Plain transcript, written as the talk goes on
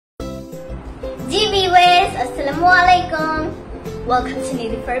Ji viewers, Assalamualaikum. Welcome to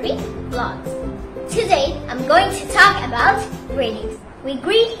Nidhi Vlogs. Today I'm going to talk about greetings. We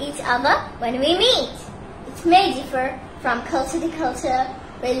greet each other when we meet. It may differ from culture to culture,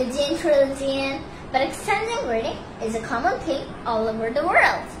 religion to religion, but extending greeting is a common thing all over the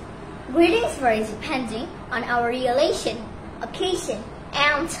world. Greetings vary depending on our relation, occasion,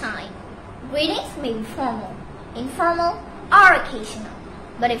 and time. Greetings may be formal, informal, or occasional.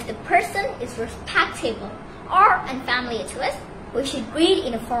 But if the person is respectable or unfamiliar to us, we should greet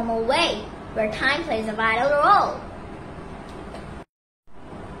in a formal way, where time plays a vital role.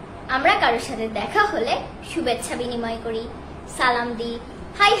 আমরা কারোর সাথে দেখা হলে শুভেচ্ছা বিনিময় করি, সালাম দিই,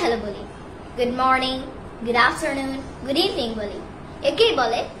 হাই হ্যালো বলি, good morning, good afternoon, good evening বলি। একেই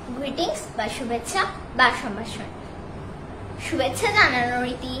বলে গ্রিটিংস বা শুভেচ্ছা বা সম্ভাষণ। শুভেচ্ছা জানানোর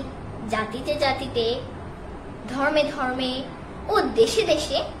রীতি জাতিতে জাতিতে, ধর্মে ধর্মে ও দেশে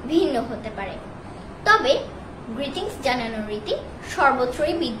দেশে ভিন্ন হতে পারে, তবে গ্রিটিংস জানানোর রীতি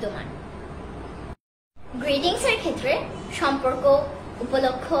সর্বত্রই বিদ্যমান। গ্রিটিংস এর ক্ষেত্রে সম্পর্ক,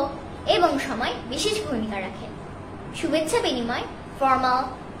 উপলক্ষ এবং সময় বিশেষ ভূমিকা রাখে। শুভেচ্ছা বিনিময় ফর্মাল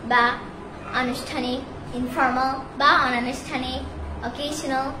বা আনুষ্ঠানিক, ইনফর্মাল বা অনানুষ্ঠানিক,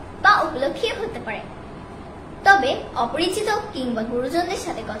 অকেশনাল বা উপলক্ষীয় হতে পারে। তবে অপরিচিত কিংবা গুরুজনদের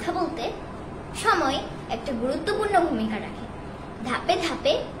সাথে কথা বলতে সময় একটা গুরুত্বপূর্ণ ভূমিকা রাখে। ধাপে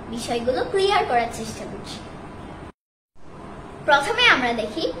ধাপে বিষয়গুলো ক্লিয়ার করার চেষ্টা করছি। প্রথমে আমরা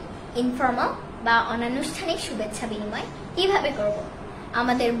দেখি ইনফর্মাল বা অনানুষ্ঠানিক শুভেচ্ছা বিনিময় কিভাবে করব।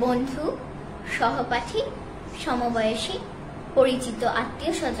 আমাদের বন্ধু, সহপাঠী, সমবয়সী, পরিচিত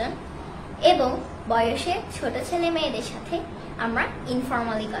আত্মীয় স্বজন এবং বয়সে ছোট ছেলে মেয়েদের সাথে আমরা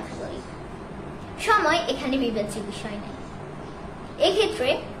ইনফর্মালি কথা বলি। সময় এখানে বিবেচ্য বিষয় নেই। এক্ষেত্রে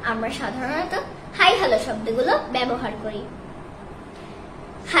আমরা সাধারণত হাই হ্যালো শব্দগুলো ব্যবহার করি।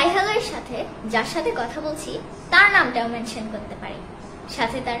 হাই হ্যালো এর সাথে যার সাথে কথা বলছি তার নামটাও মেনশন করতে পারি,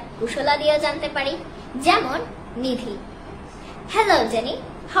 সাথে তার কুশলাদিও জানতে পারি। যেমন নিধি, hello jenny,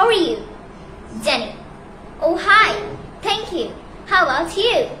 how are you? Jenny, O high, thank you, how about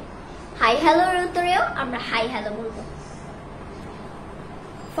you? High হ্যালোর উত্তরেও আমরা হাই হ্যালো বলবো।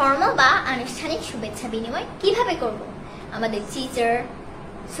 ফর্মাল বা আনুষ্ঠানিক শুভেচ্ছা বিনিময় কিভাবে করব? আমাদের টিচার,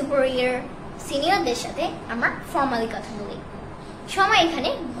 সুপারিয়র, সিনিয়রদের সাথে আমরা ফর্মালি কথা বলি। সময় এখানে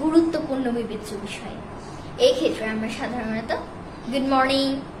গুরুত্বপূর্ণ বিবেচ্য বিষয়। এই ক্ষেত্রে আমরা সাধারণত গুড মর্নিং,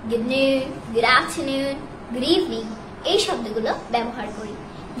 গুড নুন, গুড আফটারনুন, গুড ইভিনিং এই শব্দগুলো ব্যবহার করি।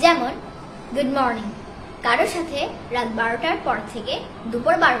 যেমন গুড মর্নিং, কারোর সাথে রাত 12টার পর থেকে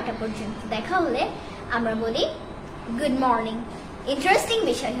দুপুর 12টা পর্যন্ত দেখা হলে আমরা বলি গুড মর্নিং। ইন্টারেস্টিং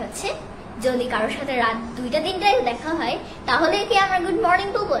বিষয় হচ্ছে, যদি কারোর সাথে রাত 2টা-3টায় দেখা হয় তাহলে কি আমরা গুড মর্নিং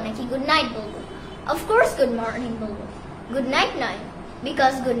বলবো নাকি গুড নাইট বলবো? অফকোর্স গুড মর্নিং বলবো, গুড নাইট নয়।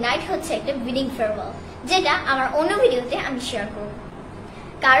 বিকজ গুড নাইট হচ্ছে একটা বিডিং ফেয়ারওয়েল, যেটা আমার অন্য ভিডিওতে আমি শেয়ার করব।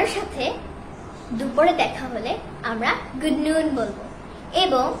 কারোর সাথে দুপুরে দেখা হলে আমরা গুড নুন বলবো,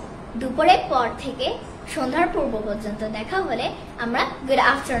 এবং দুপুরের পর থেকে সন্ধ্যার পূর্ব পর্যন্ত দেখা হলে আমরা গুড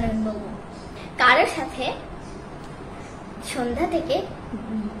আফটারনুন বলবো। কারোর সাথে সন্ধ্যা থেকে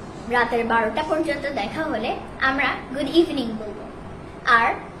রাতের 12টা পর্যন্ত দেখা হলে আমরা গুড ইভিনিং বলবো। আর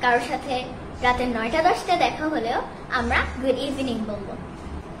কারোর সাথে রাতের 9টা-10টা দেখা হলেও আমরা গুড ইভিনিং বলবো।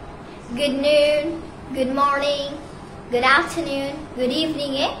 গুড নুন, good morning, good afternoon, good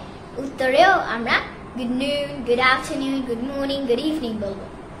evening এ উত্তরেও আমরা গুড নুন, good afternoon, good morning, good evening বলবো।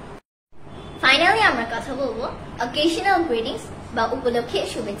 ফাইনালি আমরা কথা বলবো অকেশনাল গ্রিটিংস বা উপলক্ষে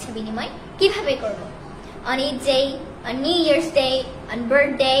শুভেচ্ছা বিনিময় কিভাবে করব। On Eid Day, on New Year's Day, on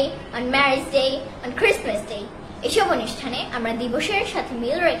birthday, on marriage day, on Christmas day এসব অনুষ্ঠানে আমরা দিবসের সাথে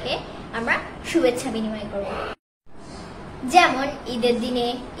মিল রেখে আমরা শুভেচ্ছা বিনিময় করব। যেমন ঈদের দিনে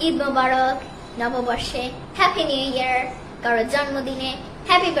ঈদ মোবারক, নববর্ষে হ্যাপি নিউ ইয়ার, কারো জন্মদিনে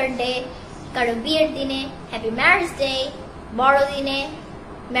হ্যাপি বার্থডে, কারো বিয়ের দিনে হ্যাপি ম্যারেজ ডে, বড়দিনে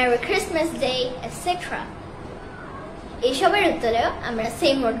মেরি ক্রিসমাস ডে, এটসেট্রা। এইসবের উত্তরেও আমরা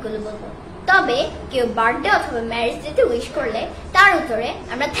সেম ওয়ার্ডগুলো বলবো। তবে কেউ বার্থডে অথবা ম্যারেজ ডেতে উইশ করলে তার উত্তরে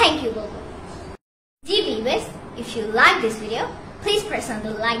আমরা থ্যাংক ইউ বলবো। জি viewers, if you like this video, please press on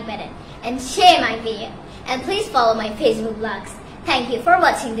the like button and share my video, and please follow my Facebook blogs. Thank you for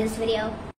watching this video.